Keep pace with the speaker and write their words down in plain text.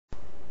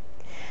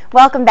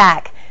Welcome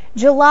back.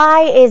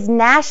 July is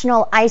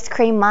National Ice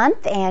Cream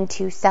Month, and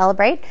to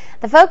celebrate,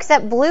 the folks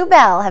at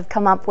Bluebell have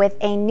come up with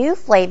a new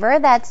flavor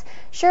that's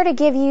sure to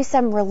give you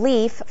some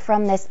relief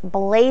from this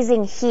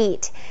blazing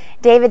heat.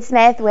 David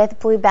Smith with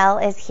Bluebell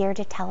is here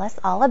to tell us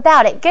all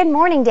about it. Good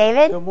morning,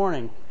 David. Good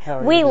morning. How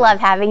are you We doing? love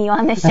having you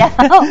on the show.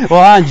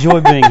 Well, I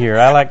enjoy being here.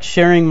 I like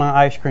sharing my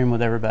ice cream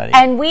with everybody.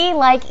 And we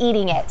like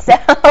eating it, so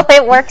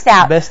it works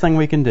out. Best thing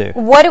we can do.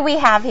 What do we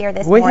have here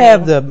this morning? We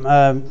have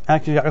the,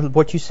 actually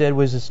what you said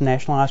was this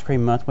National Ice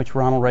Cream Month, which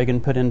Ronald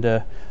Reagan put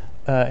into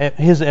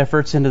his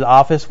efforts into the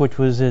office, which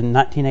was in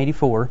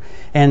 1984.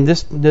 And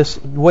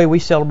this way we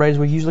celebrate is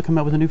we usually come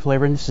up with a new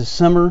flavor, and this is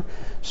summer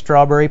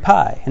strawberry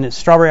pie. And it's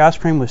strawberry ice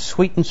cream with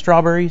sweetened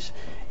strawberries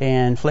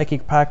and flaky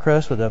pie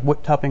crust with a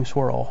whipped topping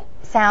swirl.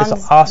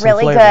 Sounds awesome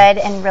really flavor. good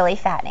and really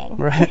fattening.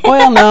 Right.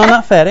 Well, no,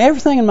 not fat.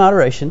 Everything in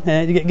moderation.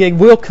 It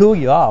will cool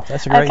you off.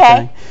 That's a great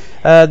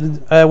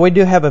thing. We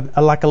do have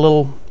a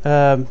little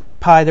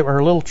pie or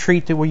a little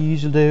treat that we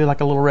usually do,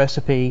 like a little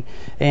recipe,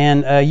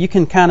 and you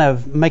can kind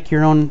of make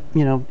your own,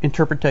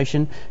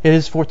 interpretation. It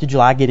is 4th of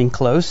July getting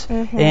close,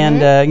 and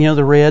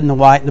the red and the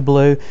white and the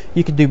blue.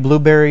 You could do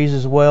blueberries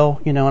as well,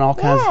 and all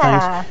kinds of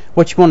things.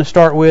 What you want to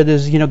start with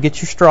is,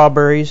 get your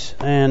strawberries,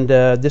 and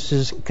this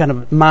is kind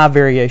of my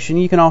variation.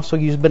 You can also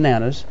use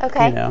bananas.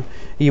 Okay.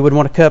 You would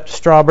want to cut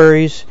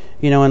strawberries,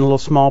 in little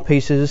small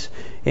pieces,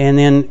 and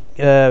then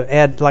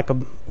add like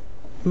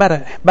about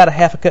a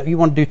half a cup. You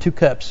want to do 2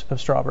 cups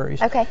of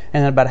strawberries. Okay.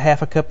 And then about a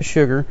half a cup of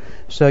sugar.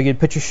 So you'd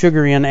put your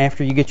sugar in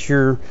after you get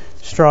your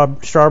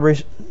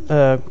strawberries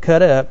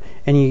cut up,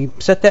 and you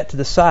set that to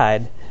the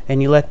side,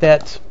 and you let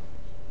that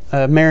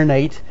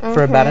marinate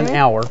for about an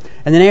hour.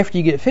 And then after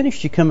you get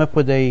finished, you come up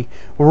with a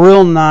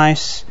real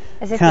nice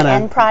Is this the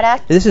end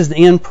product? This is the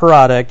end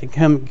product. It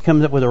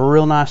comes up with a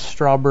real nice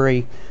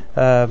strawberry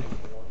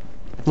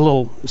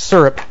little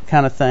syrup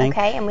kind of thing.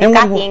 Okay, and we've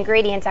got the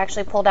ingredients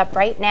actually pulled up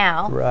right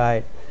now.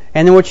 Right.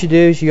 And then what you do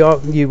is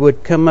you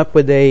would come up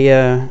with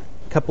a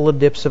couple of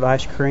dips of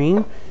ice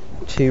cream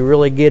to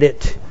really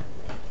get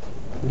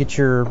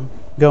your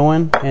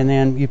going, and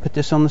then you put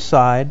this on the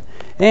side.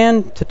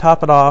 And to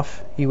top it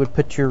off, you would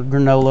put your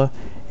granola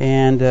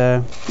and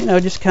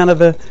just kind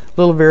of a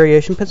little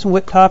variation. Put some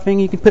whipped topping.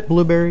 You could put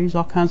blueberries,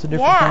 all kinds of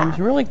different things.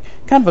 Really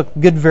kind of a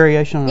good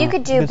variation. You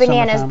could do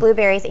bananas,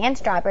 blueberries, and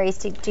strawberries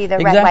to do the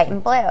red, white,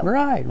 and blue.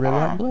 Right, red,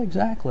 white, and blue,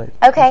 exactly.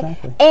 Okay,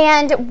 exactly.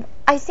 And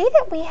I see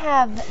that we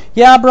have.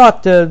 Yeah, I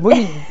brought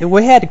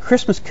we had the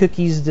Christmas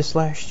cookies this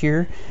last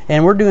year,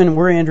 and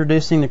we're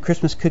introducing the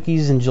Christmas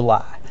cookies in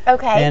July.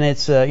 Okay. And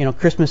it's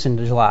Christmas in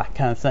July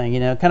kind of thing,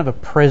 kind of a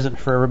present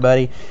for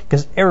everybody,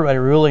 because everybody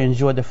really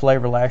enjoyed the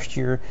flavor last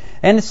year.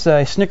 And it's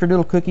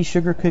snickerdoodle cookies,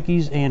 sugar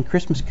cookies, and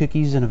Christmas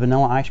cookies and a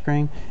vanilla ice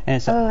cream, and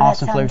it's an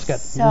awesome flavor. It's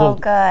got little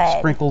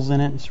sprinkles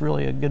in it. It's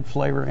really a good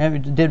flavor, and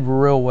it did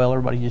real well.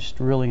 Everybody just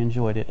really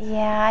enjoyed it.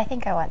 Yeah, I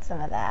think I want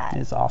some of that.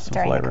 It's awesome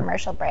during flavor. The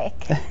commercial break.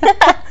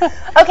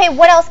 Okay,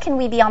 what else can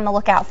we be on the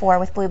lookout for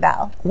with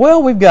Bluebell?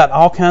 Well, we've got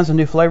all kinds of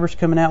new flavors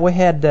coming out. We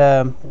had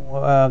there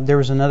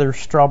was another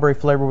strawberry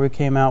flavor we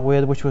came out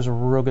with, which was a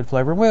real good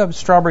flavor. We have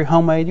strawberry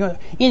homemade.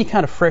 Any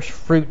kind of fresh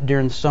fruit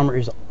during the summer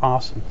is an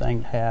awesome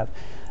thing to have.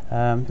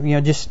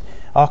 Just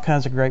all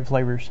kinds of great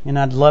flavors. And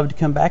I'd love to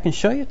come back and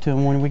show you to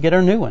them when we get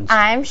our new ones.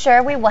 I'm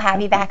sure we will have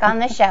you back on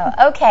the show.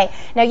 Okay,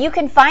 now you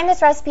can find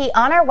this recipe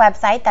on our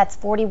website. That's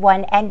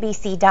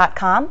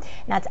 41nbc.com. And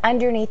that's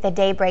underneath the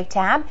Daybreak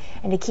tab.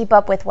 And to keep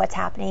up with what's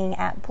happening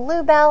at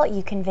Bluebell,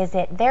 you can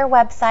visit their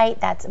website.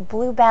 That's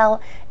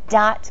bluebell.com.